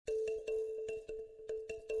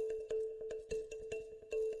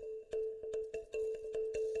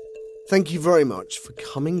Thank you very much for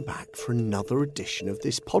coming back for another edition of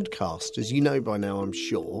this podcast. As you know by now, I'm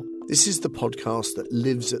sure, this is the podcast that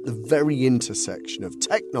lives at the very intersection of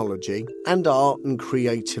technology and art and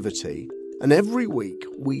creativity. And every week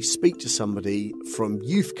we speak to somebody from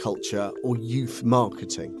youth culture or youth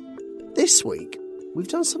marketing. This week, we've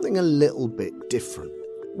done something a little bit different.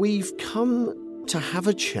 We've come to have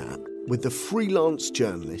a chat with the freelance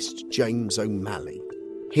journalist James O'Malley.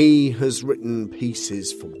 He has written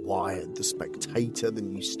pieces for Wired, The Spectator, The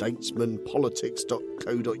New Statesman,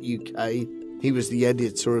 Politics.co.uk. He was the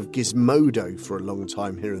editor of Gizmodo for a long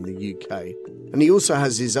time here in the UK. And he also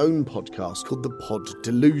has his own podcast called The Pod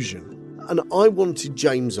Delusion. And I wanted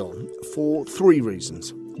James on for three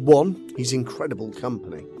reasons. One, he's incredible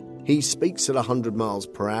company. He speaks at 100 miles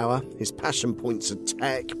per hour. His passion points are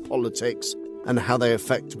tech, politics, and how they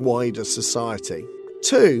affect wider society.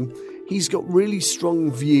 Two, he's got really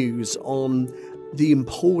strong views on the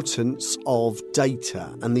importance of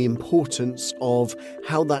data and the importance of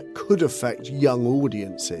how that could affect young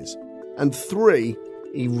audiences. And three,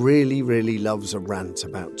 he really loves a rant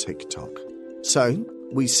about TikTok. So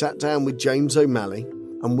we sat down with James O'Malley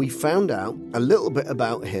and we found out a little bit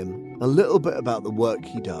about him, a little bit about the work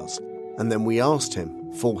he does, and then we asked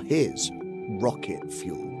him for his rocket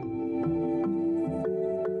fuel.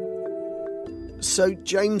 So,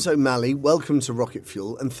 James O'Malley, welcome to Rocket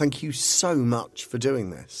Fuel, and thank you so much for doing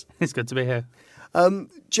this. It's good to be here.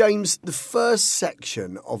 James, the first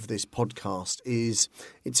section of this podcast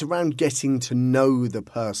it's around getting to know the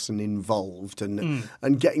person involved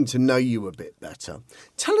and getting to know you a bit better.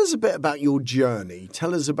 Tell us a bit about your journey.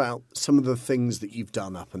 Tell us about some of the things that you've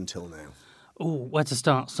done up until now. Oh, where to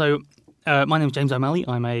start? So, my name is James O'Malley.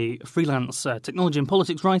 I'm a freelance technology and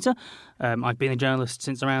politics writer. I've been a journalist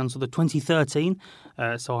since around sort of 2013.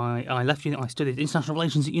 So I left uni. I studied international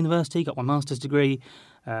relations at university, got my master's degree,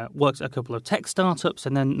 worked at a couple of tech startups,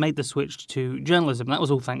 and then made the switch to journalism. And that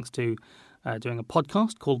was all thanks to doing a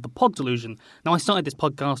podcast called The Pod Delusion. Now, I started this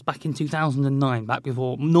podcast back in 2009, back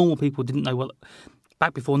before normal people knew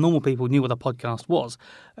what a podcast was.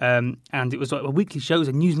 And it was like a weekly show, it was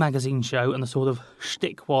a news magazine show, and the sort of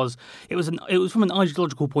shtick was it was from an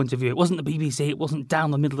ideological point of view. It wasn't the BBC, it wasn't down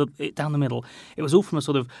the middle. It was all from a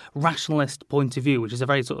sort of rationalist point of view, which is a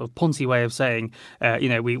very sort of Ponzi way of saying,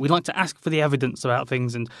 we like to ask for the evidence about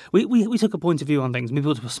things, and we took a point of view on things. We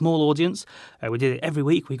built up a small audience. We did it every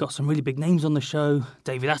week. We got some really big names on the show: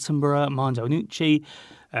 David Attenborough, Mando Nucci.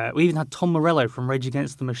 We even had Tom Morello from Rage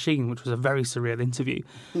Against the Machine, which was a very surreal interview.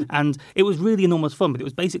 And it was really enormous fun, but it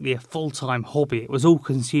was basically a full-time hobby. It was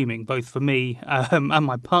all-consuming, both for me and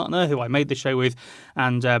my partner, who I made the show with,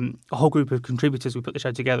 and a whole group of contributors we put the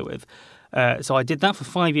show together with. So I did that for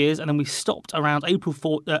 5 years, and then we stopped around April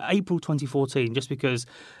 2014, just because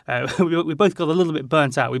we both got a little bit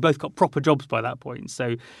burnt out. We both got proper jobs by that point,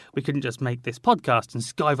 so we couldn't just make this podcast and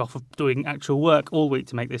skive off of doing actual work all week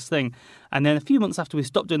to make this thing. And then a few months after we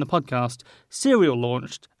stopped doing the podcast, Serial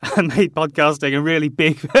launched and made podcasting a really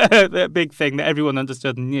big thing that everyone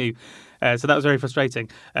understood and knew. So that was very frustrating.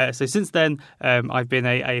 So since then, I've been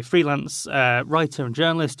a freelance writer and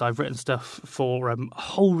journalist. I've written stuff for a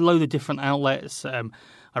whole load of different outlets.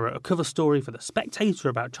 I wrote a cover story for The Spectator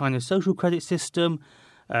about China's social credit system.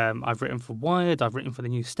 I've written for Wired, I've written for The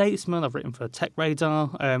New Statesman, I've written for Tech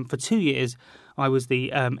Radar. For 2 years, I was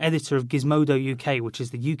the editor of Gizmodo UK, which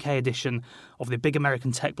is the UK edition of the big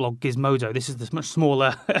American tech blog Gizmodo. This is the much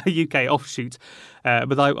smaller UK offshoot,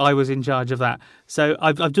 but I was in charge of that. So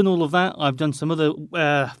I've done all of that. I've done some other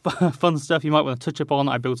fun stuff you might want to touch upon.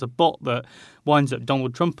 I built a bot that winds up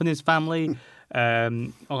Donald Trump and his family. I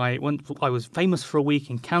was famous for a week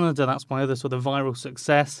in Canada. That's my other sort of viral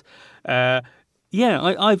success.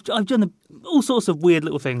 I've done all sorts of weird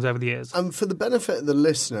little things over the years. And for the benefit of the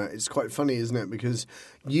listener, it's quite funny, isn't it? Because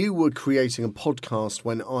you were creating a podcast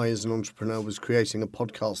when I, as an entrepreneur, was creating a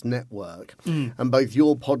podcast network. And both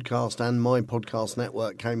your podcast and my podcast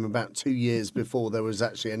network came about 2 years before there was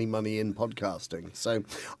actually any money in podcasting. So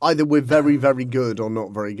either we're very, very good or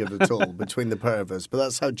not very good at all between the pair of us. But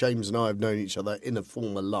that's how James and I have known each other in a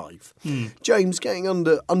former life. James, getting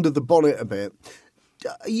under the bonnet a bit,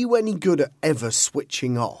 are you any good at ever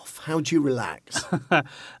switching off? How do you relax?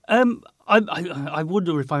 I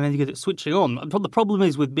wonder if I'm any good at switching on. The problem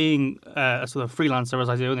is with being a sort of freelancer, as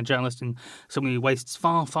I do, and a journalist, and someone who wastes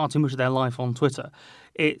far too much of their life on Twitter.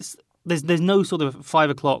 there's no sort of 5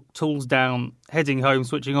 o'clock, tools down, heading home,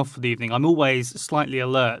 switching off for the evening. I'm always slightly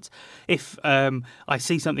alert. If I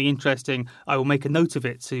see something interesting, I will make a note of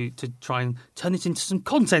it to try and turn it into some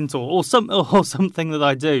content or something that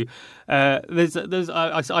I do.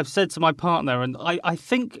 I've said to my partner, and I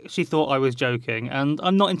think she thought I was joking, and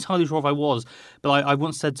I'm not entirely sure if I was, but I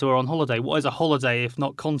once said to her on holiday, what is a holiday if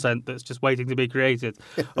not content that's just waiting to be created,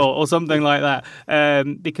 or something like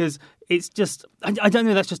that? Because it's just, I don't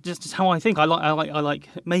know, that's just how I think. I like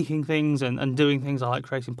making things and doing things. I like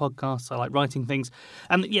creating podcasts. I like writing things.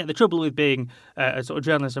 And yeah, the trouble with being a sort of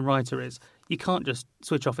journalist and writer is you can't just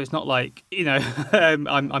switch off. It's not like,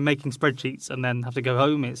 I'm making spreadsheets and then have to go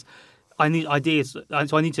home. I need ideas,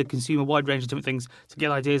 so I need to consume a wide range of different things to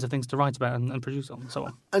get ideas of things to write about and produce on, and so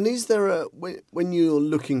on. And is there when you're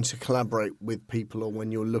looking to collaborate with people, or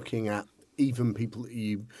when you're looking at even people that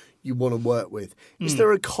you want to work with, is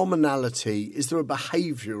there a commonality? Is there a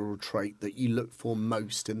behavioural trait that you look for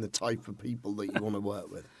most in the type of people that you want to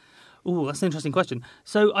work with? Oh, that's an interesting question.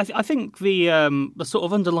 So I think the sort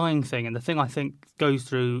of underlying thing, and the thing I think goes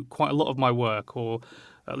through quite a lot of my work, or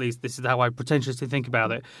at least this is how I pretentiously think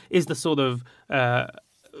about it, is the sort of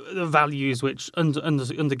the values which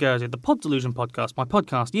undergirded the Pod Delusion podcast, my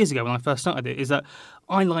podcast years ago when I first started it, is that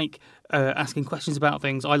I like asking questions about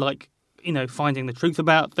things. I like finding the truth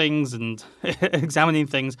about things and examining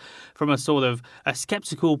things from a sort of a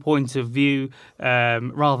skeptical point of view,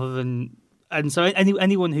 rather than. And so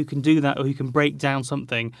anyone who can do that, or who can break down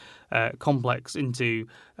something complex into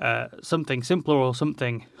something simpler, or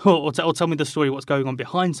something, or tell me the story, what's going on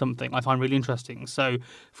behind something, I find really interesting. So,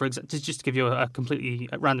 for example, just to give you a completely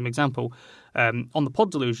random example, on the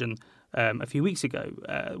Pod Delusion a few weeks ago,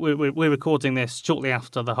 we're recording this shortly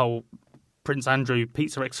after the whole Prince Andrew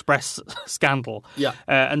Pizza Express scandal. Yeah.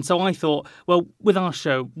 And so I thought, well, with our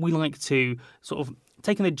show, we like to sort of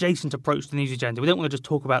take an adjacent approach to the news agenda. We don't want to just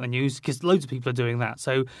talk about the news, because loads of people are doing that.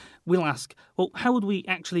 So we'll ask, well, how would we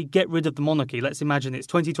actually get rid of the monarchy? Let's imagine it's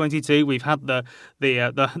 2022. We've had the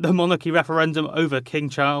monarchy referendum over King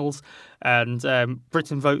Charles, and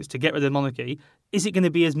Britain votes to get rid of the monarchy. Is it going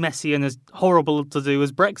to be as messy and as horrible to do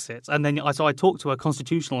as Brexit? And then so I talked to a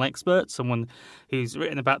constitutional expert, someone who's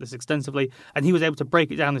written about this extensively, and he was able to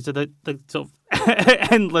break it down into the sort of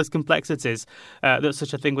endless complexities that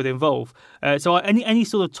such a thing would involve. So any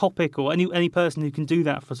sort of topic, or any person who can do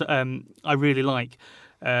that, I really like.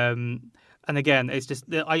 And again, it's just,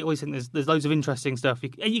 I always think there's loads of interesting stuff.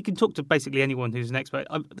 You can talk to basically anyone who's an expert.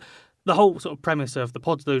 The whole sort of premise of the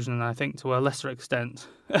Pod Delusion, and I think to a lesser extent,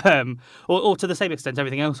 or to the same extent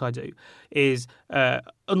everything else I do, is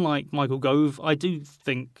unlike Michael Gove, I do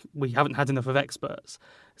think we haven't had enough of experts.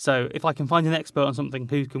 So if I can find an expert on something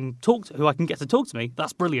who I can get to talk to me,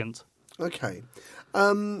 that's brilliant. Okay.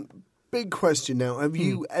 Big question now. Have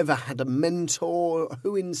you ever had a mentor?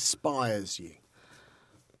 Who inspires you?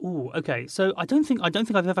 Oh, okay. So I don't think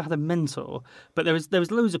I've ever had a mentor, but there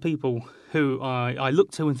was loads of people who I look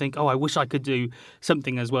to and think, oh, I wish I could do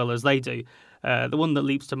something as well as they do. The one that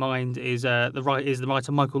leaps to mind is the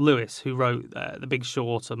writer Michael Lewis, who wrote The Big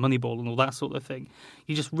Short and Moneyball and all that sort of thing.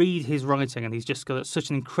 You just read his writing, and he's just got such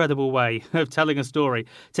an incredible way of telling a story,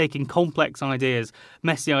 taking complex ideas,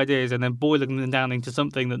 messy ideas, and then boiling them down into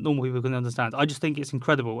something that normal people can understand. I just think it's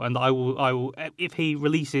incredible, and I will if he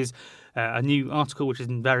releases a new article which is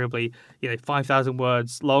invariably 5,000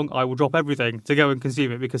 words long, I will drop everything to go and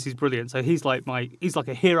consume it, because he's brilliant. So he's like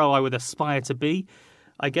a hero I would aspire to be,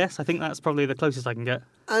 I guess. I think that's probably the closest I can get.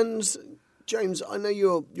 And James, I know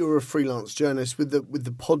you're a freelance journalist. With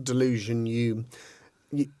the Pod Delusion, you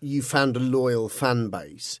found a loyal fan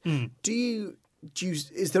base.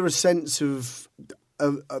 Is there a sense of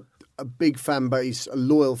a big fan base, a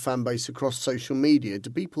loyal fan base across social media? Do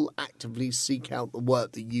people actively seek out the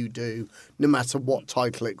work that you do, no matter what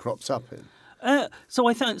title it crops up in? So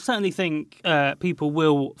I certainly think people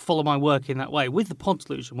will follow my work in that way. With the Pod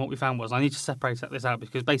Delusion, what we found was, I need to separate this out,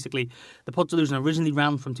 because basically the Pod Delusion originally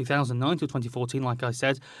ran from 2009 to 2014, like I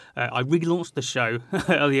said. I relaunched the show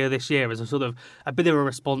earlier this year as a bit of a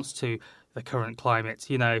response to the current climate,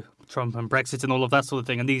 Trump and Brexit and all of that sort of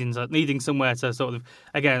thing, and needing somewhere to sort of,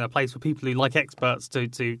 again, a place for people who like experts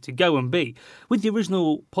to go and be. With the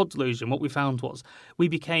original Pod Delusion, what we found was we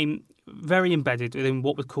became very embedded within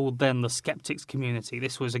what was called then the skeptics community.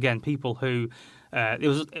 This was, again, people who, it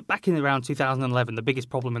was back in around 2011, the biggest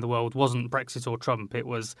problem in the world wasn't Brexit or Trump. It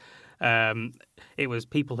was It was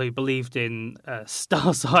people who believed in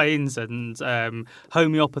star signs and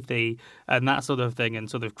homeopathy and that sort of thing, and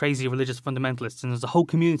sort of crazy religious fundamentalists. And there's a whole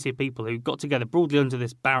community of people who got together broadly under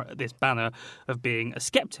this banner of being a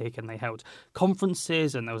skeptic, and they held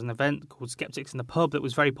conferences, and there was an event called Skeptics in the Pub that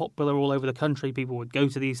was very popular all over the country. People would go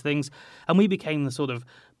to these things, and we became the sort of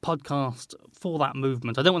podcast for that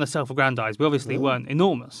movement. I don't want to self-aggrandize. We obviously weren't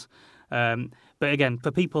enormous. But again, for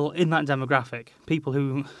people in that demographic, people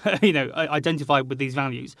who identified with these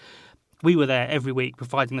values, we were there every week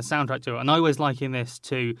providing the soundtrack to it. And I always liken this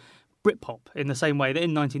to Britpop in the same way that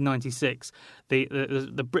in 1996 the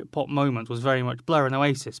Britpop moment was very much Blur and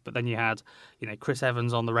Oasis, but then you had Chris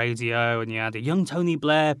Evans on the radio, and you had a young Tony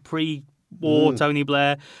Blair pre-war Tony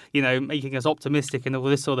Blair, making us optimistic and all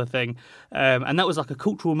this sort of thing. And that was like a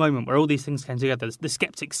cultural moment where all these things came together. The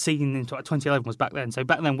Skeptics scene in 2011 was back then. So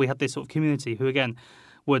back then we had this sort of community who, again,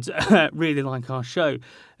 would really like our show.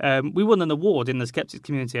 We won an award in the Skeptics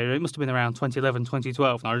community. It must have been around 2011,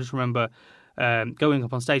 2012. And I just remember going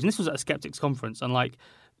up on stage. And this was at a Skeptics conference. And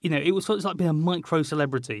it was sort of like being a micro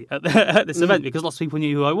celebrity at this event, because lots of people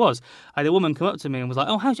knew who I was. I had a woman come up to me and was like,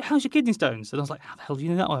 "Oh, how's your kidney stones?" And I was like, "How the hell do you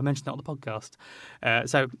know that?" "Oh, I mentioned that on the podcast."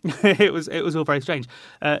 So it was all very strange.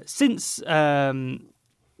 Since I've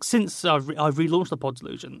relaunched the Pod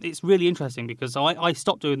Delusion, it's really interesting because I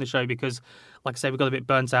stopped doing the show because, like I say, we got a bit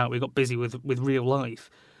burnt out. We got busy with real life.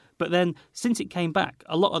 But then, since it came back,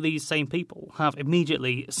 a lot of these same people have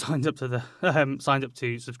immediately signed up to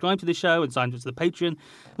subscribe to the show and signed up to the Patreon,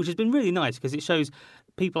 which has been really nice because it shows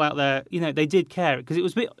people out there, they did care. Because it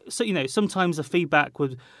was a bit, sometimes the feedback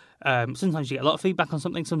would, sometimes you get a lot of feedback on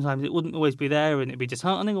something, sometimes it wouldn't always be there and it'd be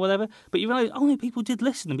disheartening or whatever. But you realise, no, people did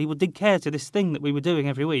listen and people did care to this thing that we were doing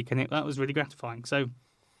every week, and that was really gratifying. So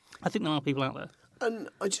I think there are people out there. And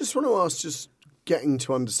I just want to ask, getting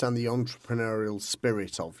to understand the entrepreneurial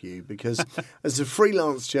spirit of you, because as a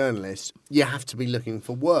freelance journalist, you have to be looking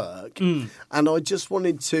for work. And I just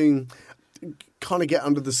wanted to kind of get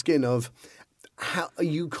under the skin of, how are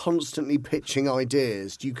you constantly pitching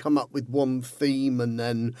ideas? Do you come up with one theme and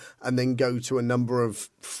then go to a number of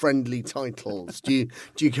friendly titles? Do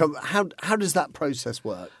you come? How does that process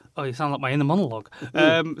work? Oh, you sound like my inner monologue.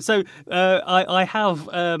 I have.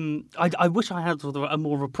 I wish I had sort of a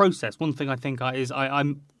more of a process. One thing I think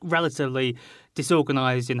I'm relatively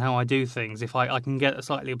disorganised in how I do things. If I can get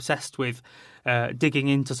slightly obsessed with digging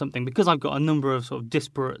into something, because I've got a number of sort of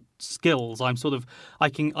disparate skills. For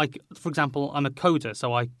example, I'm a coder,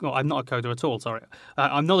 so I'm not a coder at all. Sorry,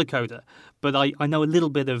 I'm not a coder, but I know a little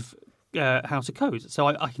bit of how to code. So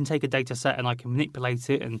I can take a data set and I can manipulate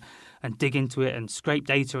it and dig into it and scrape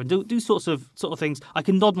data and do sorts of things. I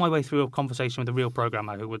can nod my way through a conversation with a real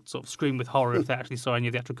programmer who would sort of scream with horror if they actually saw any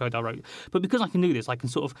of the actual code I wrote. But because I can do this, I can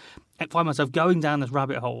sort of find myself going down this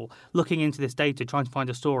rabbit hole, looking into this data, trying to find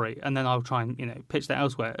a story, and then I'll try and pitch that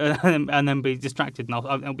elsewhere and then be distracted. And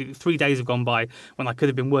I'll be 3 days have gone by when I could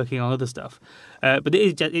have been working on other stuff. But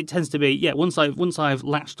it tends to be, once I've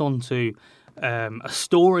latched onto a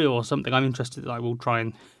story or something I'm interested in, I will try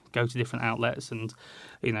and go to different outlets and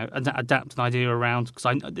adapt an idea around,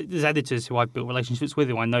 because there's editors who I've built relationships with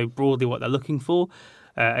who I know broadly what they're looking for.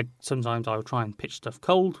 Sometimes I'll try and pitch stuff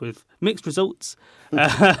cold with mixed results. But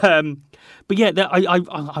I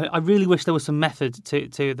really wish there was some method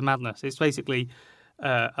to the madness. It's basically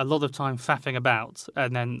a lot of time faffing about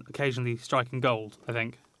and then occasionally striking gold, I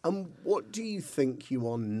think. And what do you think you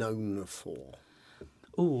are known for?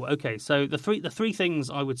 Oh, okay. So the three things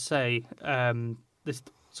I would say.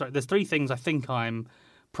 There's three things I think I'm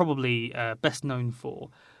probably best known for,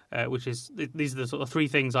 which is these are the sort of three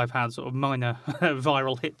things I've had sort of minor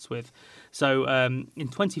viral hits with. So in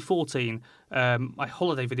 2014, a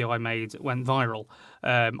holiday video I made went viral.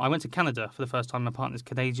 I went to Canada for the first time. My partner's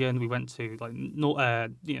Canadian. We went to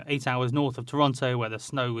 8 hours north of Toronto, where the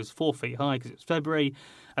snow was 4 feet high because it's February.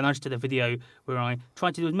 And I just did a video where I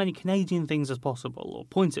tried to do as many Canadian things as possible, or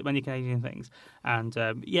point at many Canadian things. And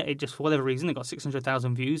it just, for whatever reason, it got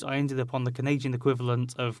 600,000 views. I ended up on the Canadian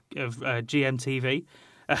equivalent of GMTV.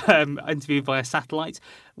 Interviewed via satellite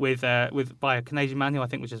by a Canadian man who I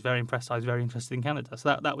think was just very impressed. I was very interested in Canada,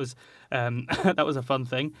 so that was that was a fun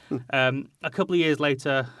thing. A couple of years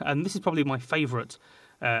later, and this is probably my favourite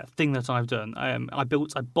thing that I've done. I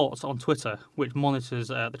built a bot on Twitter which monitors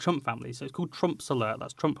the Trump family. So it's called Trump's Alert.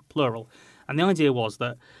 That's Trump plural. And the idea was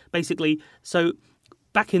that basically, so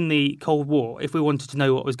back in the Cold War, if we wanted to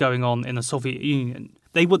know what was going on in the Soviet Union,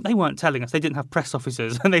 they weren't telling us. They didn't have press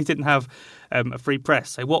officers and they didn't have a free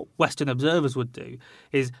press. So what Western observers would do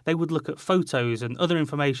is they would look at photos and other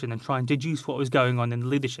information and try and deduce what was going on in the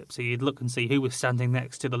leadership. So you'd look and see who was standing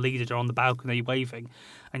next to the leader on the balcony waving,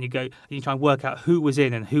 and you try and work out who was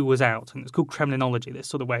in and who was out. And it's called Kremlinology, this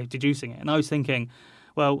sort of way of deducing it. And I was thinking,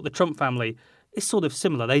 well, the Trump family, it's sort of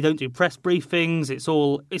similar. They don't do press briefings. It's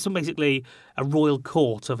all basically a royal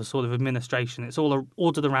court of a sort of administration. It's all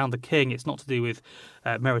ordered around the king. It's not to do with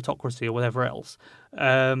meritocracy or whatever else.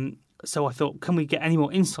 So I thought, can we get any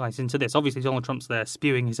more insight into this? Obviously, Donald Trump's there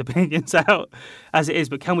spewing his opinions out as it is,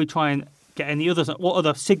 but can we try and get any others? What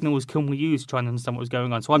other signals can we use to try and understand what was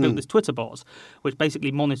going on? So I built this Twitter bot, which basically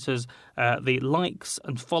monitors the likes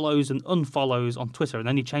and follows and unfollows on Twitter, and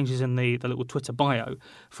any changes in the little Twitter bio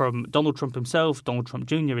from Donald Trump himself, Donald Trump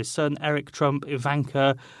Jr., his son, Eric Trump,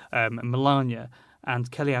 Ivanka, Melania,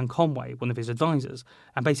 and Kellyanne Conway, one of his advisors.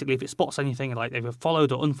 And basically, if it spots anything, like they've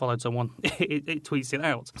followed or unfollowed someone, it tweets it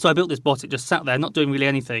out. So I built this bot. It just sat there, not doing really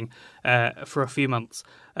anything for a few months.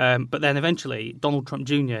 But then eventually, Donald Trump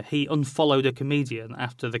Jr., he unfollowed a comedian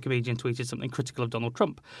after the comedian tweeted something critical of Donald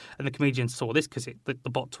Trump. And the comedian saw this because the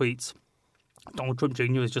bot tweets, Donald Trump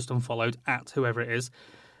Jr. is just unfollowed at whoever it is.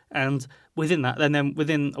 And within that, then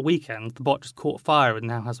within a weekend, the bot just caught fire and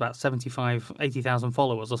now has about 80,000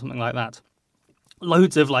 followers or something like that.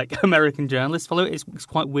 Loads of American journalists follow it. It's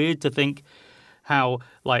quite weird to think how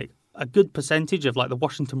a good percentage of the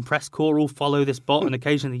Washington press corps all follow this bot and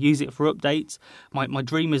occasionally use it for updates. My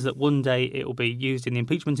dream is that one day it will be used in the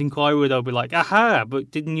impeachment inquiry where they'll be like, aha,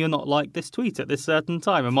 but didn't you not like this tweet at this certain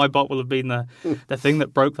time? And my bot will have been the thing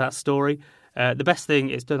that broke that story. The best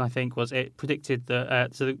thing it's done, I think, was it predicted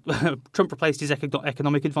that Trump replaced his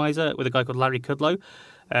economic advisor with a guy called Larry Kudlow.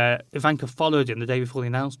 Ivanka followed him the day before the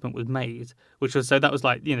announcement was made, that was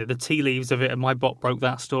the tea leaves of it, and my bot broke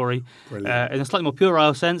that story. In a slightly more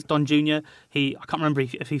puerile sense, Don Jr., I can't remember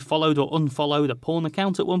if he followed or unfollowed a porn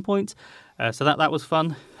account at one point. So that was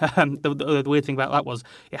fun. The weird thing about that was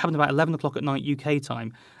it happened about 11 o'clock at night UK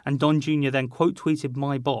time, and Don Jr. then quote tweeted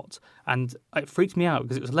my bot, and it freaked me out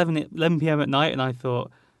because it was 11 p.m. at night, and I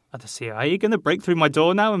thought, are the CIA going to break through my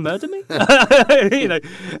door now and murder me?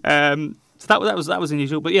 So that was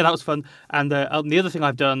unusual, but yeah, that was fun. And the other thing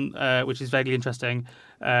I've done, which is vaguely interesting,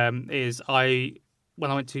 is I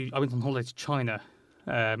went on holiday to China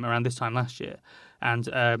around this time last year, and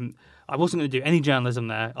I wasn't going to do any journalism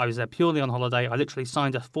there. I was there purely on holiday. I literally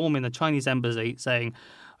signed a form in the Chinese embassy saying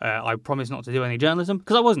I promised not to do any journalism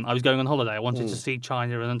because I wasn't. I was going on holiday. I wanted to see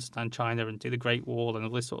China and understand China and do the Great Wall and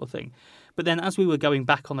all this sort of thing. But then as we were going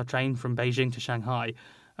back on the train from Beijing to Shanghai,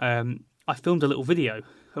 I filmed a little video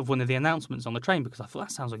of one of the announcements on the train because I thought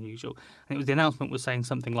that sounds unusual. And the announcement was saying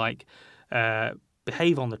something like,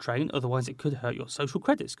 behave on the train, otherwise it could hurt your social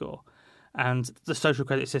credit score. And the social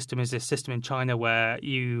credit system is this system in China where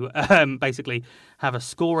you basically have a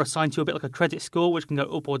score assigned to you, a bit like a credit score, which can go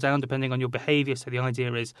up or down depending on your behaviour. So the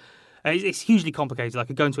idea is, it's hugely complicated. I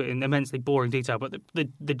could go into it in immensely boring detail, but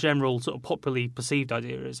the general sort of popularly perceived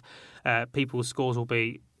idea is people's scores will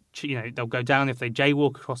be, they'll go down if they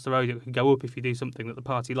jaywalk across the road. It can go up if you do something that the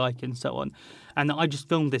party like, and so on. And I just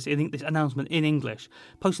filmed this announcement in English,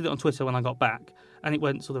 posted it on Twitter when I got back, and it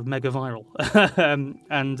went sort of mega viral.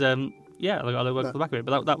 Yeah, I worked for the back of it,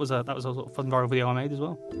 but that was a sort of fun viral video I made as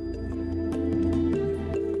well.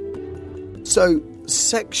 So,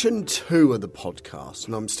 section 2 of the podcast,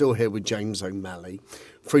 and I'm still here with James O'Malley,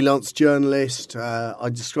 freelance journalist. I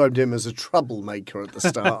described him as a troublemaker at the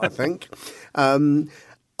start, I think.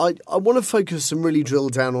 I want to focus and really drill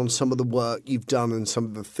down on some of the work you've done and some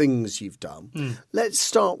of the things you've done. Let's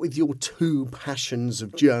start with your two passions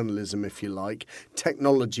of journalism, if you like,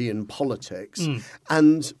 technology and politics.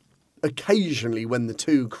 And occasionally when the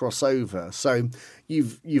two cross over. So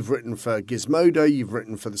you've written for Gizmodo, you've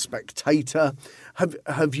written for The Spectator.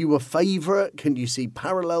 Have you a favourite? Can you see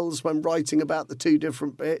parallels when writing about the two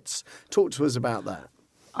different bits? Talk to us about that.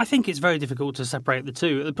 I think it's very difficult to separate the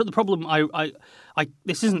two. The problem,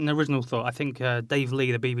 this isn't an original thought. I think Dave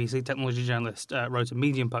Lee, the BBC technology journalist, wrote a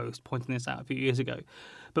Medium post pointing this out a few years ago.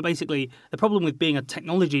 But basically, the problem with being a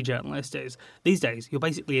technology journalist is these days you're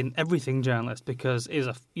basically an everything journalist because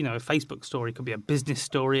a Facebook story could be a business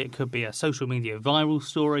story, it could be a social media viral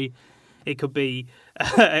story, it could be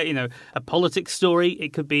a politics story,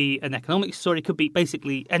 it could be an economics story, it could be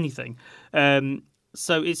basically anything.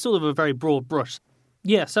 So it's sort of a very broad brush.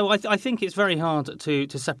 Yeah, so I think it's very hard to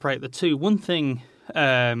separate the two. One thing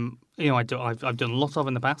I've done a lot of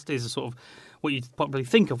in the past is a sort of what you probably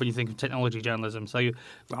think of when you think of technology journalism. So you're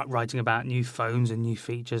writing about new phones and new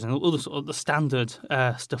features and all the sort of the standard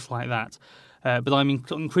stuff like that. But I'm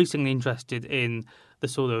increasingly interested in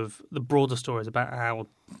the broader stories about how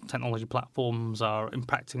technology platforms are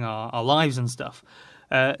impacting our lives and stuff.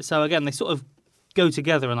 So again, they sort of go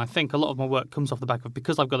together, and I think a lot of my work comes off the back of,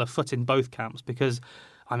 because I've got a foot in both camps, because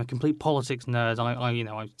I'm a complete politics nerd.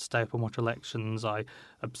 I stay up and watch elections. I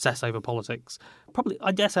obsess over politics. Probably,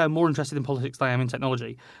 I dare say, I'm more interested in politics than I am in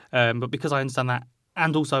technology. But because I understand that,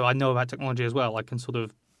 and also I know about technology as well, I can sort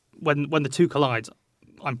of, when the two collide,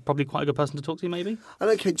 I'm probably quite a good person to talk to, maybe. And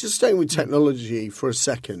okay, just staying with technology for a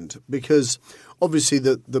second, because obviously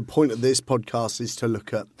the point of this podcast is to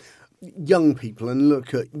look at young people and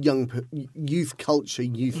look at youth culture,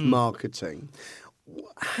 youth marketing.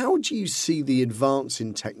 How do you see the advance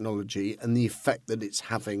in technology and the effect that it's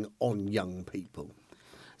having on young people?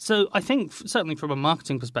 So I think, certainly from a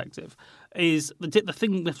marketing perspective, is the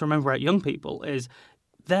thing we have to remember about young people is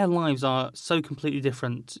their lives are so completely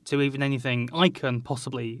different to even anything I can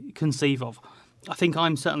possibly conceive of. I think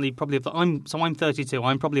I'm certainly probably I'm 32.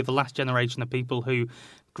 I'm probably of the last generation of people who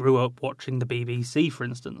grew up watching the BBC, for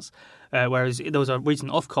instance. Whereas there was a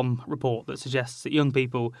recent Ofcom report that suggests that young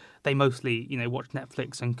people, they mostly watch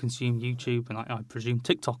Netflix and consume YouTube and I presume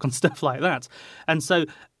TikTok and stuff like that. And so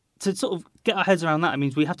to sort of get our heads around that, it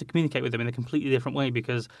means we have to communicate with them in a completely different way,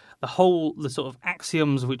 because the sort of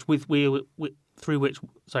axioms the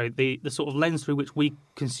sort of lens through which we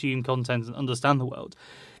consume content and understand the world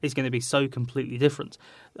is going to be so completely different.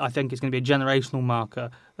 I think it's going to be a generational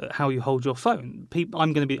marker how you hold your phone.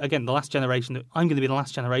 I'm going to be the last generation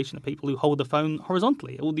of people who hold the phone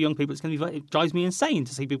horizontally. All the young people, it drives me insane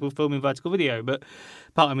to see people filming vertical video, but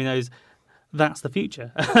part of me knows that's the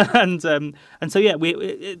future. and so yeah,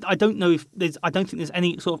 I don't know if I don't think there's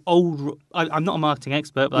any sort of old. I'm not a marketing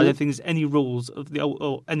expert, but I don't think there's any rules of the old,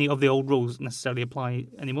 or any of the old rules necessarily apply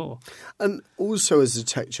anymore. And also, as a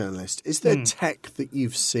tech journalist, is there tech that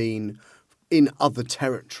you've seen in other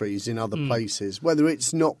territories, in other places, whether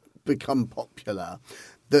it's not become popular,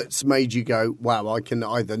 that's made you go, wow, I can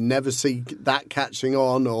either never see that catching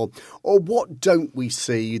on, or what don't we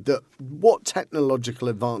see? What technological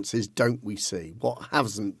advances don't we see? What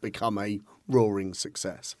hasn't become a roaring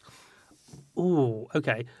success? Oh,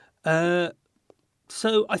 okay.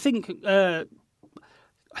 So I think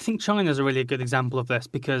China's a really good example of this,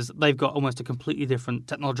 because they've got almost a completely different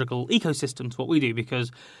technological ecosystem to what we do,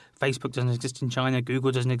 because Facebook doesn't exist in China,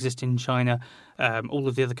 Google doesn't exist in China, all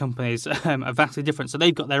of the other companies are vastly different. So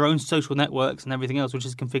they've got their own social networks and everything else, which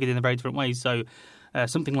is configured in a very different way. So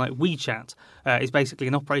something like WeChat is basically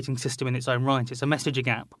an operating system in its own right. It's a messaging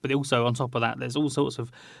app, but also on top of that, there's all sorts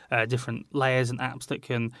of different layers and apps that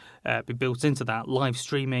can be built into that. Live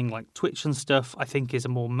streaming, like Twitch and stuff, I think is a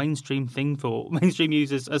more mainstream thing for mainstream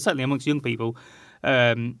users, certainly amongst young people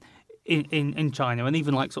in China, and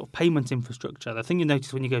even like sort of payment infrastructure. The thing you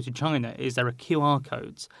notice when you go to China is there are QR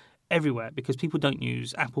codes everywhere, because people don't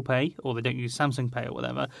use Apple Pay or they don't use Samsung Pay or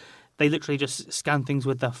whatever. They literally just scan things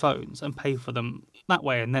with their phones and pay for them that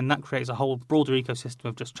way. And then that creates a whole broader ecosystem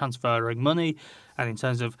of just transferring money. And in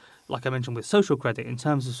terms of, like I mentioned with social credit, in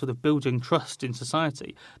terms of sort of building trust in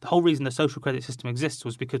society, the whole reason the social credit system exists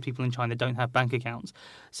was because people in China don't have bank accounts.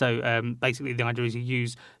 So basically the idea is you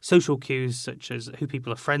use social cues such as who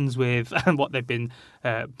people are friends with and what they've been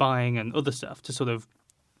buying and other stuff to sort of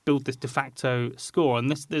build this de facto score. And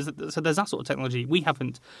there's that sort of technology. We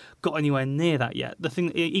haven't got anywhere near that yet. The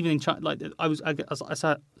thing, even in China, like as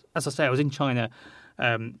I say, I was in China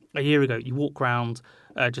a year ago. You walk around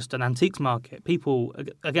just an antiques market. People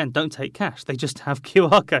again don't take cash. They just have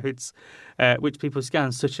QR codes, which people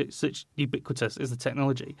scan. Such ubiquitous is the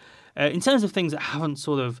technology. In terms of things that haven't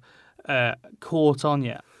sort of caught on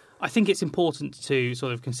yet, I think it's important to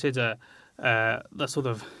sort of consider the sort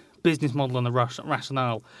of business model and the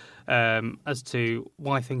rationale as to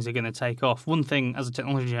why things are going to take off. One thing as a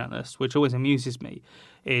technology journalist, which always amuses me,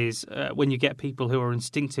 is when you get people who are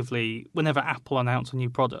instinctively, whenever Apple announce a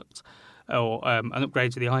new product or an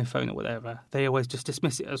upgrade to the iPhone or whatever, they always just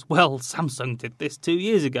dismiss it as, well, Samsung did this 2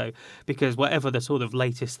 years ago, because whatever the sort of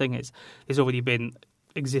latest thing is already been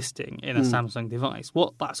existing in a Samsung device.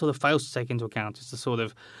 What that sort of fails to take into account is the sort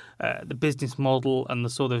of the business model and the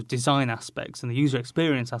sort of design aspects and the user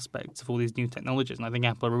experience aspects of all these new technologies. And I think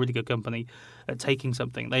Apple are a really good company at taking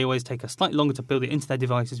something. They always take a slightly longer to build it into their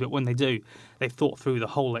devices, but when they do, they've thought through the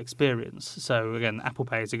whole experience. So again, Apple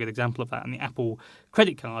Pay is a good example of that. And the Apple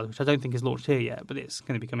credit card, which I don't think is launched here yet, but it's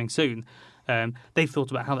going to be coming soon, they've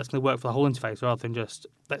thought about how that's going to work for the whole interface rather than just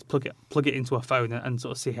let's plug it into a phone and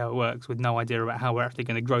sort of see how it works with no idea about how we're actually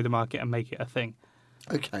going to grow the market and make it a thing.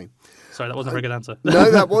 Okay. Sorry, that wasn't a very good answer. No,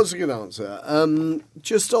 that was a good answer.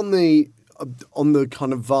 Just on the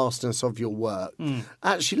kind of vastness of your work,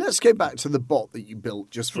 actually, let's go back to the bot that you built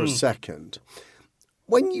just for a second.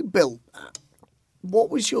 when you built that, what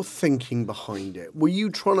was your thinking behind it? Were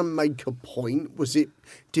you trying to make a point?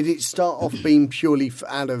 Did it start off being purely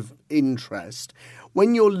out of interest?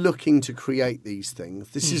 When you're looking to create these things,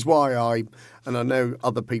 this is why and I know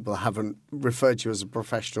other people haven't referred to you as a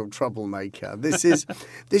professional troublemaker. This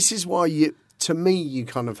is why to me, you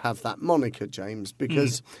kind of have that moniker, James,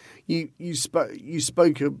 because you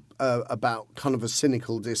spoke about kind of a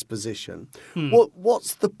cynical disposition.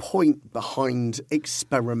 What's the point behind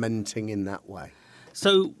experimenting in that way?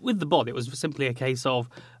 So with the bot, it was simply a case of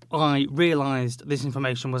I realised this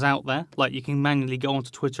information was out there. Like, you can manually go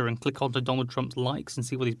onto Twitter and click onto Donald Trump's likes and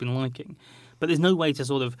see what he's been liking. But there's no way to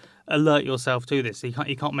sort of alert yourself to this. You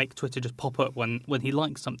can't make Twitter just pop up when he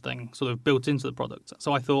likes something sort of built into the product.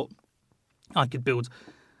 So I thought I could build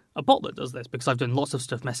a bot that does this, because I've done lots of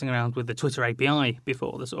stuff messing around with the Twitter API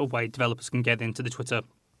before, the sort of way developers can get into the Twitter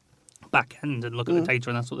backend and look at the data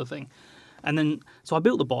and that sort of thing. And then, so I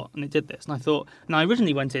built the bot and it did this. And I thought, and I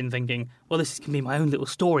originally went in thinking, well, this can be my own little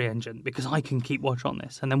story engine because I can keep watch on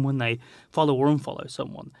this. And then when they follow or unfollow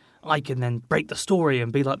someone, I can then break the story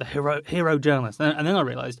and be like the hero journalist. And then I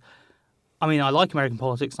realised, I mean, I like American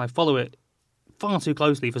politics and I follow it far too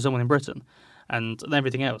closely for someone in Britain and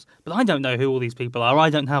everything else. But I don't know who all these people are. I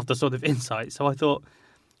don't have the sort of insight. So I thought,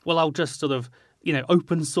 well, I'll just sort of,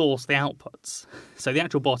 open source the outputs. So the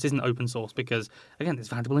actual bot isn't open source because, again, it's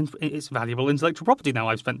valuable intellectual property now.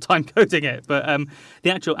 I've spent time coding it. But the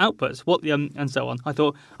actual outputs, and so on, I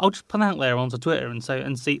thought I'll just put out there onto Twitter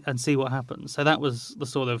and see what happens. So that was the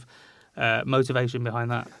sort of motivation behind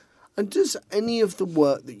that. And does any of the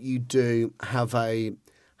work that you do have a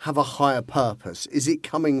higher purpose? Is it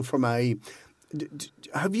coming from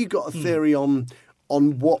have you got a theory on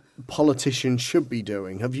what politicians should be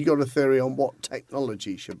doing? Have you got a theory on what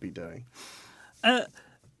technology should be doing?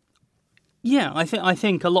 Yeah, I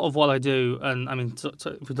think a lot of what I do, and I mean, so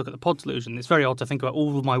if we look at the pod solution, it's very odd to think about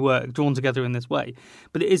all of my work drawn together in this way.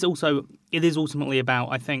 But it is ultimately about,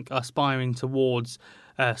 I think, aspiring towards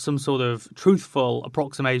some sort of truthful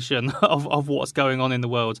approximation of what's going on in the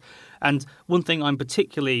world. And one thing I'm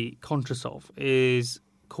particularly conscious of is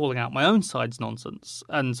calling out my own side's nonsense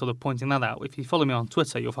and sort of pointing that out. If you follow me on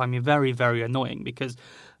Twitter, you'll find me very, very annoying because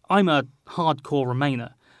I'm a hardcore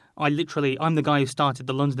Remainer. I'm the guy who started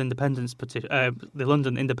the London Independence petition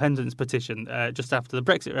just after the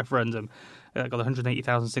Brexit referendum. I got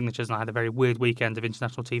 180,000 signatures and I had a very weird weekend of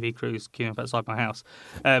international TV crews queuing up outside my house.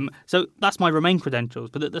 So that's my Remain credentials.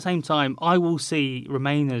 But at the same time, I will see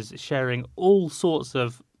Remainers sharing all sorts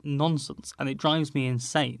of nonsense and it drives me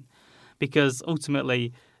insane. Because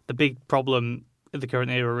ultimately, the big problem in the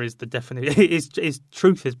current era is the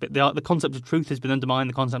truth has been the concept of truth has been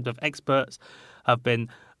undermined. The concept of experts have been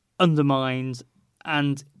undermined,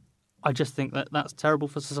 and I just think that that's terrible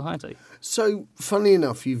for society. So, funny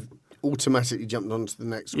enough, you've automatically jumped on to the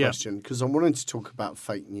next question because I wanted to talk about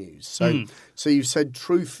fake news. So you've said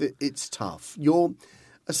truth, it's tough.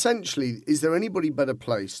 Essentially, is there anybody better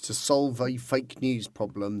placed to solve a fake news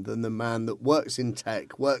problem than the man that works in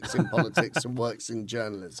tech, works in politics and works in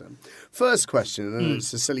journalism? First question, and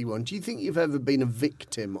it's a silly one. Do you think you've ever been a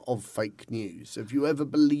victim of fake news? Have you ever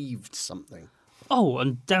believed something? Oh,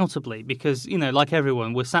 undoubtedly, because, like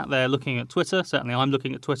everyone, we're sat there looking at Twitter. Certainly I'm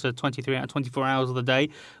looking at Twitter 23 out of 24 hours of the day,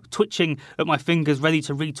 twitching at my fingers, ready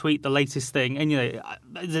to retweet the latest thing. And,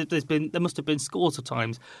 there must have been scores of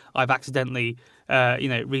times I've accidentally,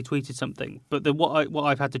 retweeted something. But what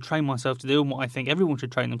I've had to train myself to do, and what I think everyone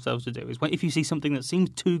should train themselves to do, is if you see something that seems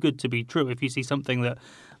too good to be true, if you see something that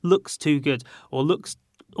looks too good or looks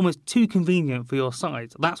almost too convenient for your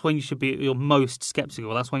side, that's when you should be your most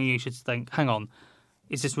sceptical. That's when you should think, hang on,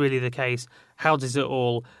 is this really the case? How does it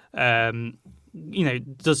all, does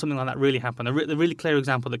something like that really happen? The really clear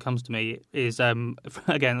example that comes to me is,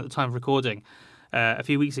 again, at the time of recording, a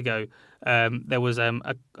few weeks ago, there was a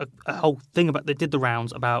whole thing that did the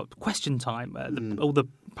rounds about question time. All the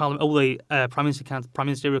prime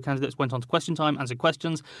ministerial candidates went on to question time, answered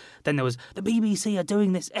questions. Then there was the BBC are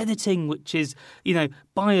doing this editing, which is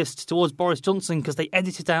biased towards Boris Johnson because they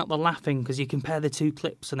edited out the laughing because you compare the two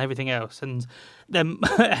clips and everything else. And then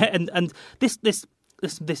and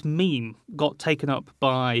this meme got taken up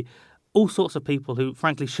by all sorts of people who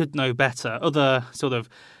frankly should know better. Other sort of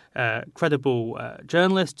credible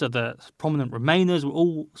journalists, other prominent Remainers were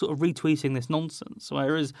all sort of retweeting this nonsense.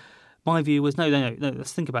 Whereas my view was, no,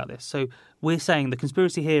 let's think about this. So we're saying the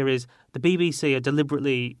conspiracy here is the BBC are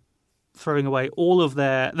deliberately throwing away all of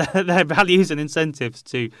their values and incentives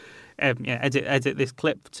to edit this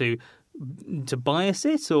clip to bias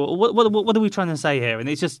it, or what are we trying to say here? And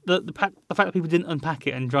it's just the fact that people didn't unpack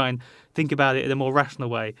it and try and think about it in a more rational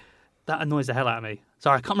way. That annoys the hell out of me.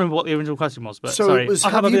 Sorry, I can't remember what the original question was. But so sorry. it was,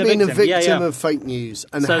 have you been a victim yeah. of fake news?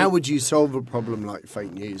 And how would you solve a problem like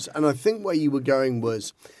fake news? And I think where you were going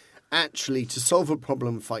was, actually, to solve a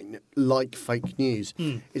problem like fake news,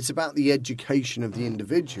 it's about the education of the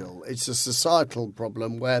individual. It's a societal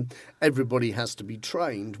problem where everybody has to be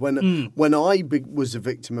trained. When I was a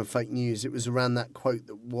victim of fake news, it was around that quote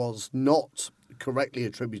that was not correctly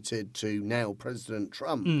attributed to now President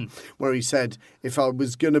Trump, where he said, if I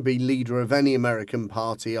was going to be leader of any American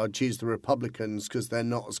party, I'd choose the Republicans because they're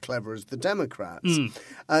not as clever as the Democrats.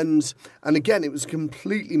 And again, it was a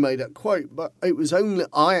completely made up quote, but it was only,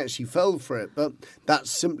 I actually fell for it, but that's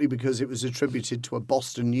simply because it was attributed to a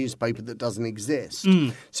Boston newspaper that doesn't exist.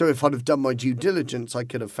 So if I'd have done my due diligence, I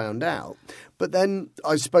could have found out. But then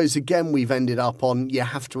I suppose, again, we've ended up on you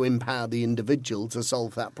have to empower the individual to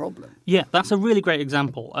solve that problem. Yeah, that's a really great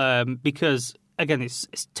example because, again, it's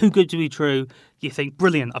too good to be true. You think,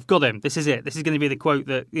 brilliant, I've got him. This is it. This is going to be the quote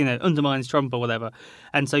that, undermines Trump or whatever.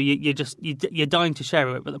 And so you're dying to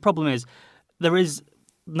share it. But the problem is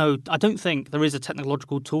I don't think there is a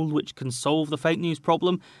technological tool which can solve the fake news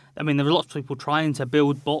problem. I mean, there are lots of people trying to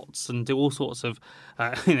build bots and do all sorts of,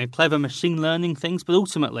 clever machine learning things. But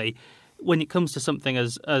ultimately, when it comes to something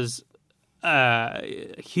as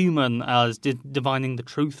human as divining the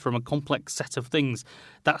truth from a complex set of things,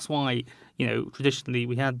 that's why traditionally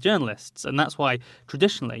we had journalists, and that's why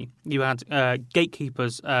traditionally you had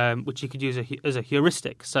gatekeepers, which you could use as a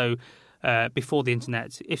heuristic. So before the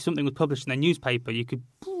internet, if something was published in a newspaper, you could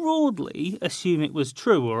broadly assume it was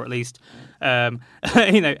true, or at least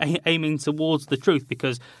aiming towards the truth.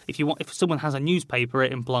 Because if someone has a newspaper,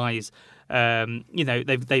 it implies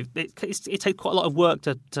it takes quite a lot of work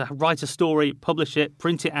to write a story, publish it,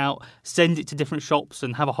 print it out, send it to different shops,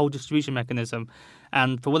 and have a whole distribution mechanism.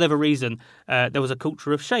 And for whatever reason, there was a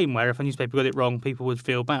culture of shame where if a newspaper got it wrong, people would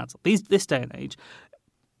feel bad. This day and age,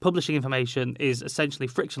 publishing information is essentially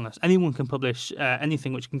frictionless. Anyone can publish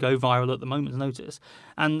anything which can go viral at the moment's notice.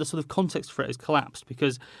 And the sort of context for it has collapsed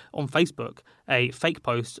because on Facebook, a fake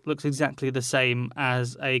post looks exactly the same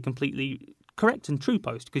as a completely correct and true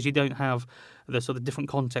post because you don't have the sort of different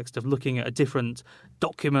context of looking at a different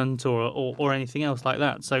document or anything else like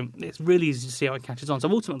that. So it's really easy to see how it catches on. So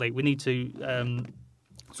ultimately, we need to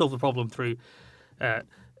solve the problem through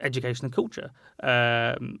education and culture.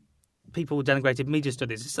 People denigrated media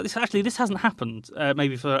studies. So this hasn't happened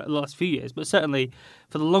maybe for the last few years, but certainly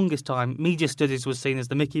for the longest time, media studies was seen as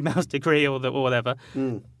the Mickey Mouse degree or whatever.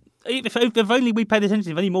 If only we paid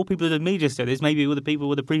attention, if any more people did media studies, maybe other people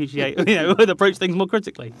would appreciate, would approach things more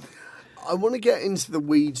critically. I want to get into the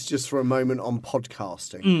weeds just for a moment on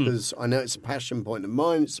podcasting because I know it's a passion point of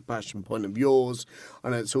mine, it's a passion point of yours.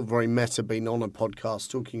 I know it's all very meta being on a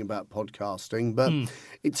podcast talking about podcasting, but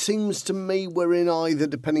it seems to me we're in either,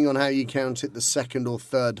 depending on how you count it, the second or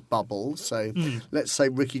third bubble. So let's say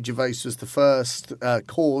Ricky Gervais was the first,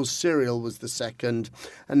 Cause Serial was the second,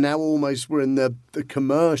 and now almost we're in the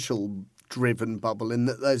commercial driven bubble in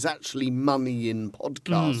that there's actually money in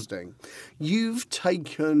podcasting. You've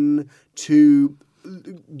taken to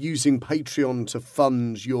using Patreon to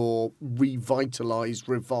fund your revitalised,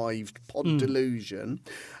 revived Pod Delusion.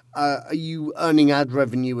 Are you earning ad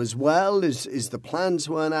revenue as well? Is the plan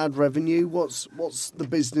to earn ad revenue? What's the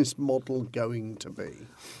business model going to be?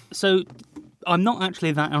 So I'm not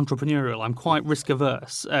actually that entrepreneurial. I'm quite risk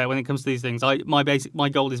averse when it comes to these things. My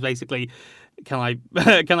goal is basically, can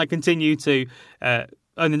I continue to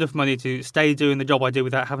earn enough money to stay doing the job I do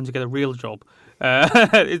without having to get a real job?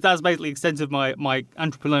 That's basically the extent of my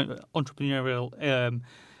entrepreneurial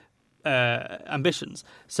ambitions.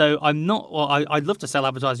 So I'm not. Well, I'd love to sell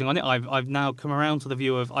advertising on it. I've now come around to the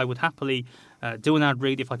view of I would happily do an ad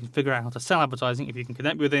read if I can figure out how to sell advertising. If you can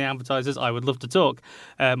connect me with any advertisers, I would love to talk.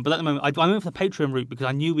 But at the moment, I went for the Patreon route because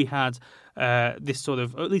I knew we had this sort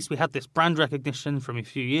of, or at least we had this brand recognition from a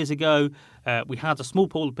few years ago. We had a small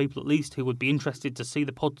pool of people at least who would be interested to see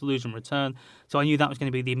the Pod Delusion return. So I knew that was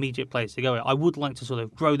going to be the immediate place to go. I would like to sort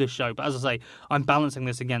of grow this show, but as I say, I'm balancing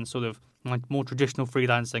this against sort of my more traditional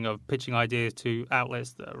freelancing of pitching ideas to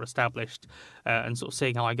outlets that are established and sort of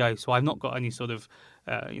seeing how I go. So I've not got any sort of,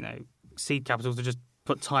 seed capital to just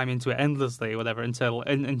put time into it endlessly or whatever until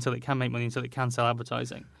it can make money, until it can sell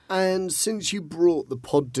advertising. And since you brought the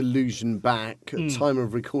Pod Delusion back, at time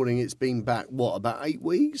of recording, it's been back, about 8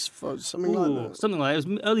 weeks? For something like that? Something like that. It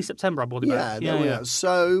was early September I brought it back. Yeah, there we are.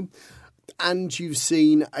 So, and you've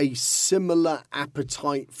seen a similar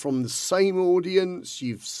appetite from the same audience.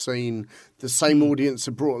 You've seen the same audience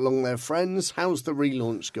have brought along their friends. How's the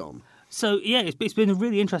relaunch gone? So, yeah, it's been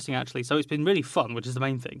really interesting, actually. So it's been really fun, which is the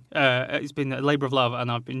main thing. It's been a labour of love,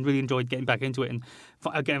 and I've been really enjoyed getting back into it and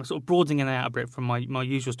again, sort of broadening it out a bit from my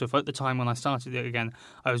usual stuff. At the time when I started it again,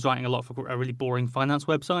 I was writing a lot for a really boring finance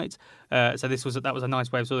website. So that was a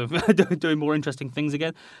nice way of sort of doing more interesting things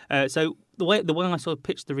again. So the way I sort of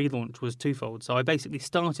pitched the relaunch was twofold. So I basically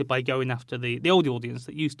started by going after the old audience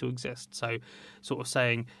that used to exist. So sort of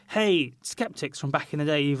saying, hey, skeptics from back in the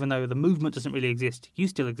day, even though the movement doesn't really exist, you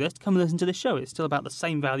still exist. Come and listen to this show. It's still about the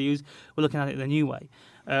same values. We're looking at it in a new way.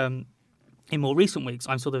 In more recent weeks,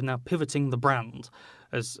 I'm sort of now pivoting the brand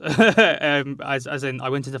as in I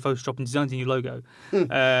went into Photoshop and designed a new logo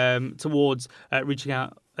towards reaching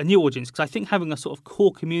out a new audience, because I think having a sort of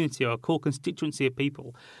core community or a core constituency of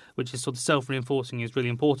people, which is sort of self-reinforcing, is really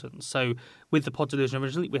important. So with the Pod Delusion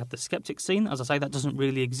originally, we had the skeptic scene. As I say, that doesn't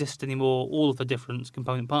really exist anymore. All of the different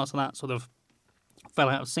component parts of that sort of fell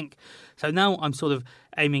out of sync. So now I'm sort of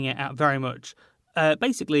aiming it at very much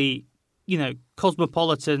basically,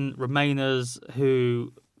 cosmopolitan Remainers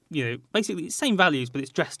who, basically same values, but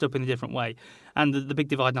it's dressed up in a different way. And the big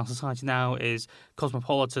divide in our society now is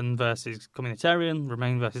cosmopolitan versus communitarian,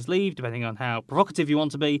 Remain versus Leave, depending on how provocative you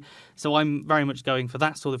want to be. So I'm very much going for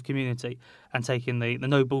that sort of community and taking the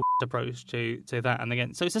no bullshit approach to that. And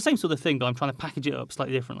again, so it's the same sort of thing, but I'm trying to package it up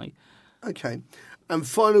slightly differently. Okay. And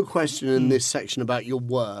final question in this section about your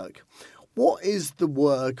work. What is the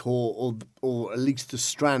work or at least the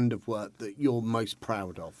strand of work that you're most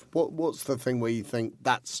proud of? What's the thing where you think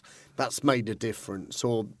that's made a difference,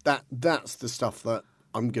 or that's the stuff that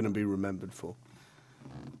I'm going to be remembered for?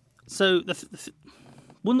 So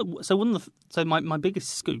my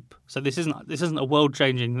biggest scoop. So this isn't a world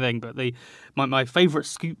changing thing, but my favourite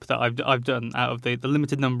scoop that I've done out of the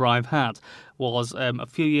limited number I've had was a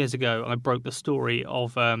few years ago. I broke the story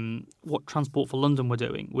of what Transport for London were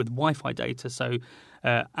doing with Wi-Fi data. So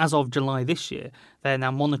as of July this year, they're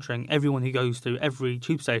now monitoring everyone who goes through every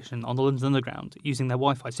tube station on the London Underground using their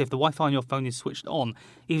Wi-Fi. So if the Wi-Fi on your phone is switched on,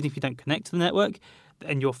 even if you don't connect to the network,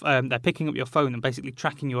 and they're picking up your phone and basically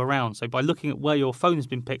tracking you around. So by looking at where your phone has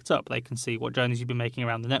been picked up, they can see what journeys you've been making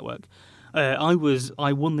around the network. I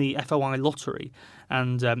won the FOI lottery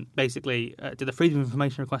and basically did a Freedom of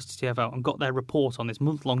Information request to TfL and got their report on this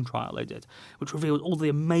month-long trial they did, which revealed all the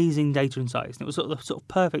amazing data insights. And it was sort of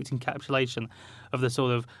perfect encapsulation of the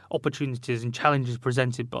sort of opportunities and challenges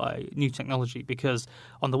presented by new technology, because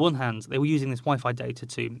on the one hand, they were using this Wi-Fi data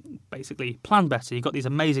to basically plan better. You've got these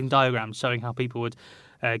amazing diagrams showing how people would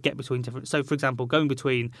get between different... So, for example, going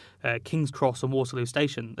between King's Cross and Waterloo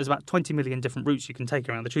Station, there's about 20 million different routes you can take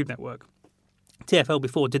around the tube network. TfL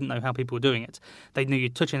before didn't know how people were doing it. They knew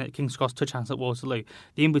you'd touch in at King's Cross, touch out at Waterloo.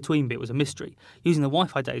 The in-between bit was a mystery. Using the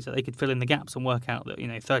Wi-Fi data, they could fill in the gaps and work out that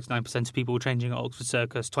 39% of people were changing at Oxford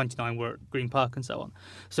Circus, 29 were at Green Park, and so on.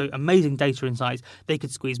 So amazing data insights. They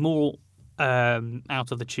could squeeze more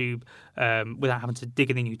out of the tube without having to dig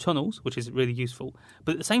any new tunnels, which is really useful.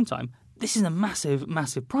 But at the same time, this is a massive,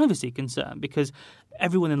 massive privacy concern, because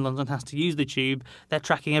everyone in London has to use the tube. They're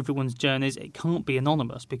tracking everyone's journeys. It can't be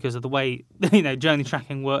anonymous because of the way journey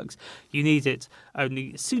tracking works. You need it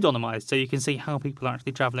only pseudonymized so you can see how people are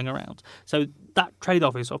actually travelling around. So that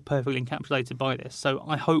trade-off is sort of perfectly encapsulated by this. So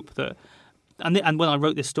I hope that... And when I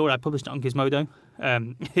wrote this story, I published it on Gizmodo.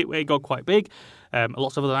 It got quite big.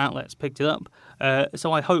 Lots of other outlets picked it up.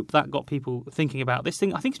 So I hope that got people thinking about this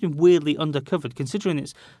thing. I think it's been weirdly undercovered, considering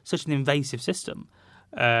it's such an invasive system.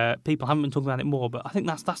 People haven't been talking about it more, but I think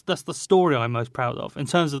that's the story I'm most proud of. In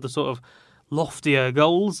terms of the sort of loftier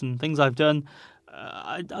goals and things I've done,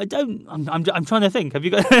 I don't... I'm trying to think. Have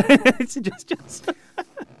you got suggestions?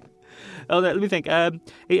 Oh, let me think.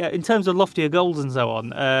 In terms of loftier goals and so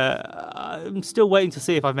on, I'm still waiting to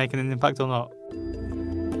see if I've made an impact or not.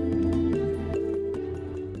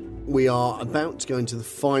 We are about to go into the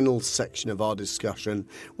final section of our discussion,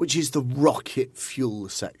 which is the rocket fuel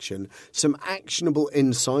section. Some actionable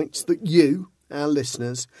insights that you, our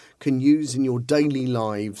listeners, can use in your daily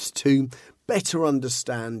lives to better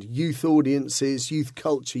understand youth audiences, youth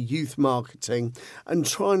culture, youth marketing, and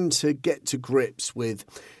trying to get to grips with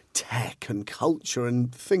tech and culture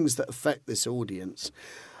and things that affect this audience.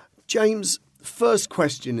 James, first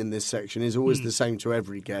question in this section is always the same to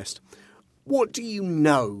every guest. What do you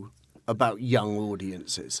know about young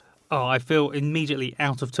audiences? Oh, I feel immediately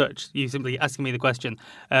out of touch, you simply asking me the question.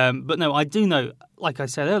 But no, I do know, like I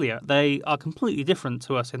said earlier, they are completely different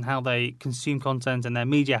to us in how they consume content and their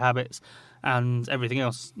media habits and everything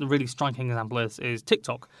else. The really striking example is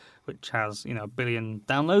TikTok, which has 1 billion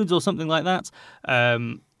downloads or something like that.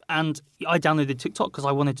 And I downloaded TikTok because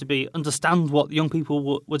I wanted to understand what young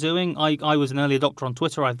people were doing. I was an early adopter on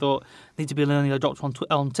Twitter. I thought I need to be an early adopter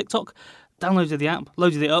on TikTok. downloaded the app,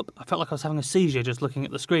 loaded it up. I felt like I was having a seizure just looking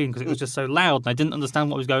at the screen because it was just so loud and I didn't understand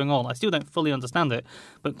what was going on. I still don't fully understand it,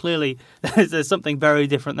 but clearly there's something very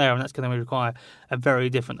different there, and that's going to require a very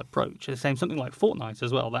different approach. The same, something like Fortnite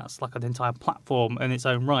as well. That's like an entire platform in its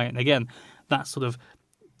own right. And again, that's sort of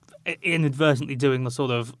inadvertently doing the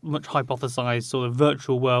sort of much hypothesized sort of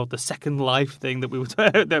virtual world, the Second Life thing that we were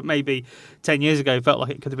that maybe 10 years ago felt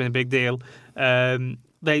like it could have been a big deal.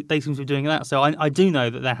 They seem to be doing that. So I do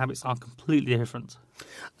know that their habits are completely different.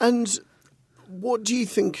 And what do you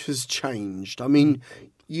think has changed? I mean,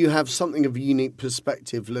 you have something of a unique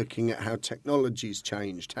perspective looking at how technology's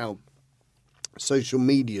changed, how social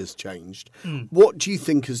media's changed. What do you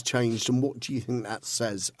think has changed, and what do you think that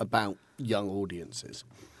says about young audiences?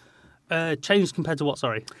 Changed compared to what,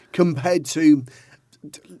 sorry? Compared to,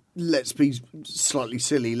 let's be slightly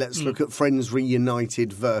silly, let's look at Friends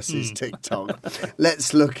Reunited versus TikTok.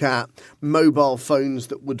 Let's look at mobile phones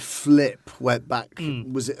that would flip,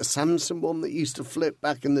 was it a Samsung one that used to flip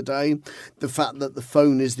back in the day? The fact that the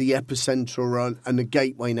phone is the epicenter and a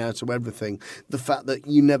gateway now to everything. The fact that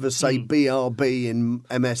you never say BRB in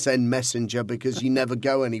MSN Messenger because you never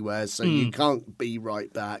go anywhere, so you can't be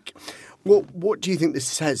right back. What do you think this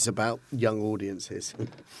says about young audiences?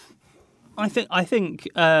 I think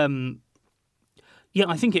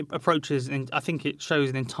it approaches, and I think it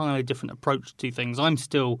shows an entirely different approach to things. I'm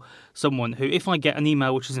still someone who, if I get an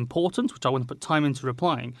email which is important, which I want to put time into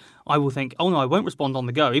replying, I will think, oh no, I won't respond on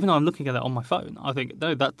the go, even though I'm looking at it on my phone. I think,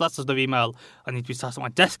 no, that's just an email I need to be sat at my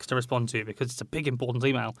desk to respond to because it's a big, important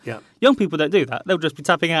email. Yeah. Young people don't do that. They'll just be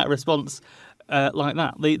tapping out a response like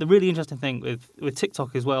that. The really interesting thing with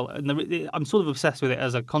TikTok as well, and I'm sort of obsessed with it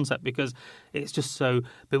as a concept because it's just so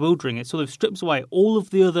bewildering. It sort of strips away all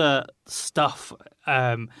of the other stuff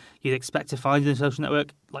you'd expect to find in a social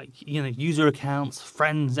network, like user accounts,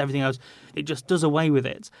 friends, everything else. It just does away with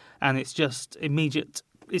it, and it's just immediate.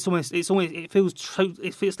 It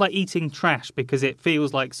feels like eating trash because it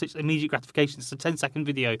feels like such immediate gratification. It's a 10-second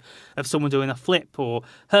video of someone doing a flip or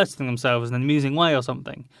hurting themselves in an amusing way or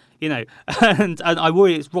something, and I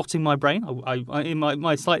worry it's rotting my brain. I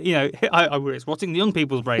worry it's rotting the young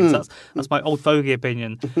people's brains. That's my old fogey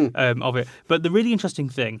opinion of it. But the really interesting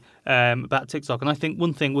thing about TikTok, and I think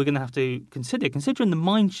one thing we're going to have to consider, considering the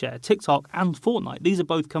mindshare, TikTok and Fortnite, these are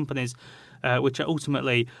both companies which are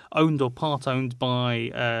ultimately owned or part-owned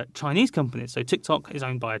by Chinese companies. So TikTok is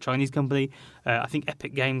owned by a Chinese company. I think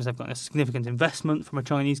Epic Games have got a significant investment from a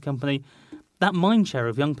Chinese company. That mindshare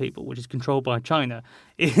of young people, which is controlled by China,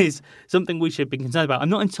 is something we should be concerned about. I'm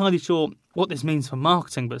not entirely sure what this means for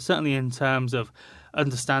marketing, but certainly in terms of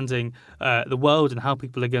understanding the world and how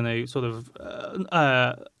people are going to sort of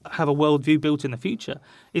have a worldview built in the future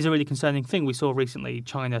is a really concerning thing. We saw recently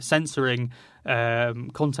China censoring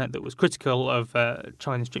content that was critical of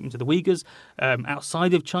China's treatment of the Uyghurs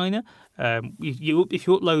outside of China. If you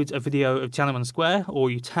upload a video of Tiananmen Square,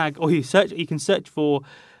 or you tag, or you search, you can search for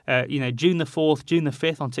June the 4th, June the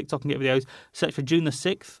 5th on TikTok and get videos. Search for June the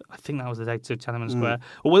 6th. I think that was the date of Tiananmen Square.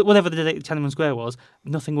 Or whatever the date of Tiananmen Square was,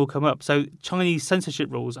 nothing will come up. So Chinese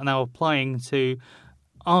censorship rules are now applying to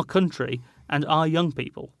our country and our young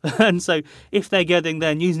people. And so if they're getting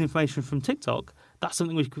their news and information from TikTok, that's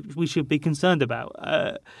something we should be concerned about.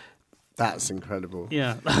 That's incredible.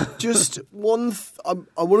 Yeah. Just one...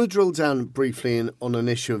 I want to drill down briefly on an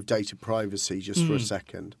issue of data privacy just for a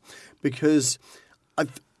second, because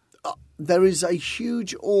there is a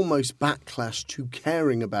huge almost backlash to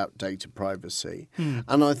caring about data privacy.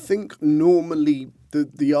 And I think normally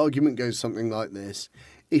the argument goes something like this.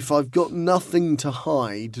 If I've got nothing to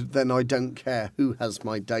hide, then I don't care who has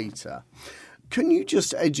my data. Can you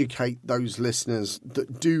just educate those listeners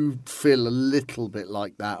that do feel a little bit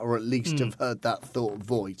like that, or at least have heard that thought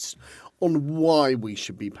voiced, on why we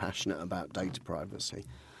should be passionate about data privacy?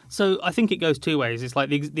 So I think it goes two ways. It's like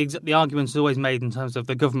the argument is always made in terms of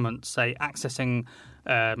the government, say, accessing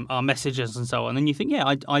our messages and so on. And you think,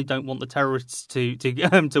 yeah, I don't want the terrorists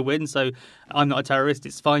to win, so I'm not a terrorist.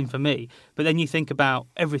 It's fine for me. But then you think about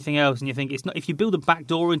everything else, and you think it's not. If you build a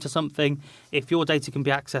backdoor into something, if your data can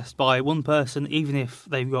be accessed by one person, even if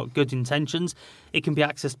they've got good intentions, it can be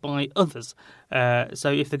accessed by others.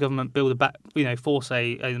 So if the government force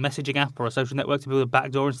a messaging app or a social network to build a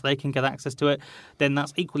backdoor so they can get access to it, then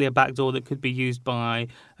that's equally a backdoor that could be used by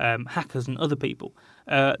hackers and other people.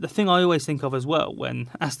 The thing I always think of as well when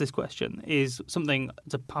asked this question is something,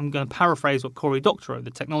 I'm going to paraphrase what Cory Doctorow,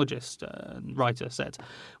 the technologist and writer, said,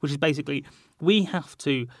 which is basically we have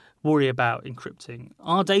to worry about encrypting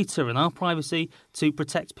our data and our privacy to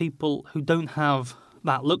protect people who don't have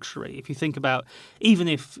that luxury. If you think about, even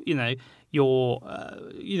if even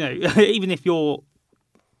if you're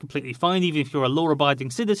completely fine, even if you're a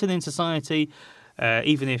law-abiding citizen in society,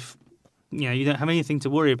 even if you don't have anything to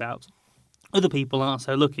worry about. Other people aren't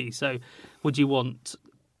so lucky. So would you want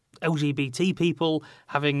LGBT people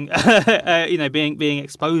having, being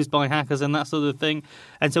exposed by hackers and that sort of thing?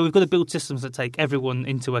 And so we've got to build systems that take everyone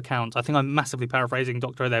into account. I think I'm massively paraphrasing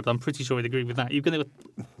Dr. O there, but I'm pretty sure he'd agree with that. You're going to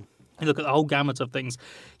look at the whole gamut of things.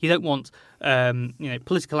 You don't want,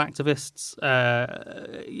 political activists,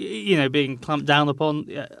 being clamped down upon.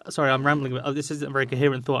 Sorry, I'm rambling. This isn't a very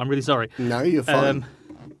coherent thought. I'm really sorry. No, you're fine.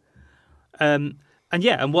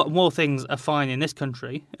 And what more things are fine in this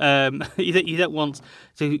country. You don't want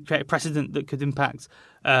to create a precedent that could impact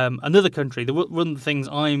another country. One of the things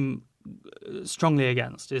I'm strongly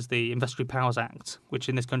against is the Investor Powers Act, which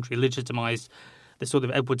in this country legitimised the sort of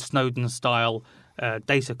Edward Snowden style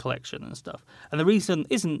data collection and stuff. And the reason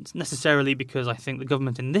isn't necessarily because I think the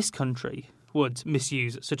government in this country would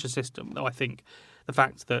misuse such a system, though I think the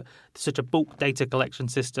fact that such a bulk data collection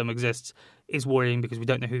system exists is worrying because we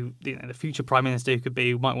don't know who the future prime minister who could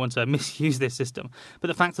be who might want to misuse this system. But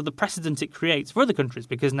the fact of the precedent it creates for other countries,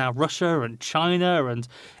 because now Russia and China and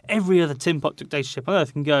every other tin pot dictatorship on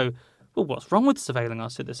earth can go, well, what's wrong with surveilling our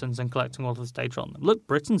citizens and collecting all of this data on them? Look,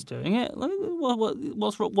 Britain's doing it.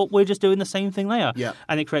 What's wrong? We're just doing the same thing they are. Yeah.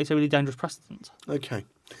 And it creates a really dangerous precedent. Okay.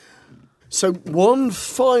 So one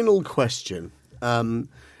final question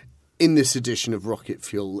in this edition of Rocket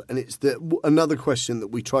Fuel, and it's another question that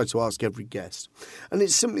we try to ask every guest. And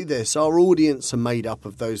it's simply this. Our audience are made up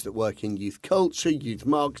of those that work in youth culture, youth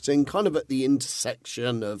marketing, kind of at the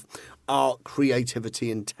intersection of art,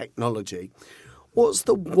 creativity and technology. What's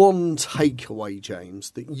the one takeaway,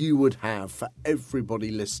 James, that you would have for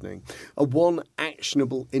everybody listening? A one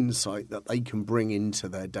actionable insight that they can bring into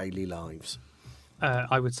their daily lives?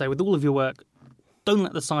 I would say with all of your work, don't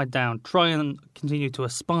let the side down. Try and continue to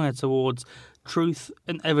aspire towards truth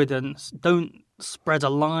and evidence. Don't spread a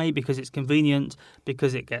lie because it's convenient,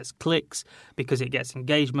 because it gets clicks, because it gets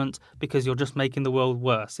engagement, because you're just making the world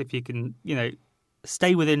worse. If you can,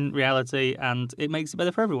 stay within reality, and it makes it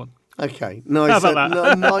better for everyone. Okay, nice. How about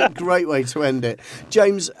that? Great way to end it.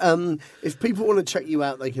 James, if people want to check you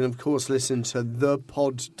out, they can, of course, listen to The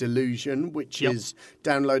Pod Delusion, which is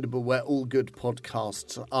downloadable where all good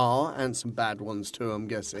podcasts are, and some bad ones too, I'm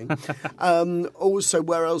guessing. Also,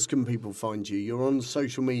 where else can people find you? You're on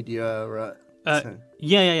social media.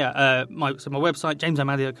 Yeah. My website,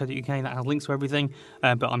 jameso'malley.co.uk, that has links to everything.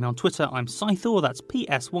 But I'm on Twitter. I'm Psythor. That's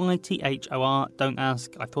Psythor. Don't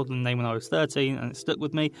ask. I thought of the name when I was 13 and it stuck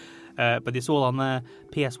with me. But it's all on there.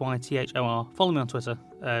 Psythor. Follow me on Twitter.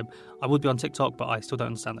 I would be on TikTok, but I still don't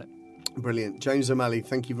understand it. Brilliant. James O'Malley,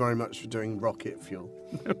 thank you very much for doing Rocket Fuel.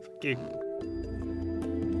 Thank you.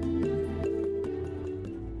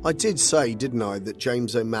 I did say, didn't I, that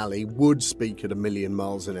James O'Malley would speak at 1,000,000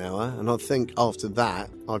 miles an hour, and I think after that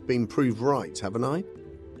I've been proved right, haven't I?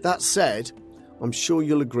 That said, I'm sure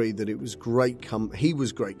you'll agree that it was he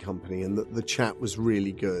was great company and that the chat was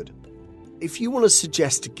really good. If you want to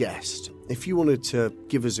suggest a guest, if you wanted to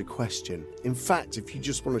give us a question, in fact, if you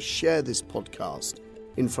just want to share this podcast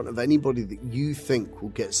in front of anybody that you think will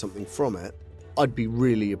get something from it, I'd be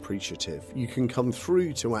really appreciative. You can come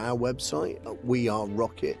through to our website at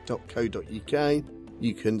wearerocket.co.uk.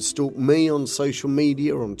 You can stalk me on social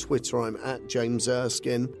media. On Twitter, I'm at James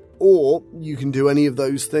Erskine. Or you can do any of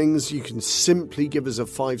those things. You can simply give us a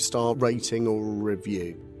 5-star rating or a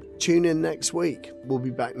review. Tune in next week. We'll be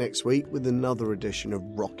back next week with another edition of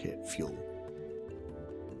Rocket Fuel.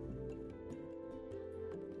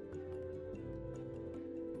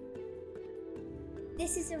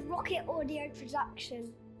 This is a Rocket Audio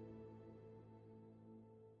production.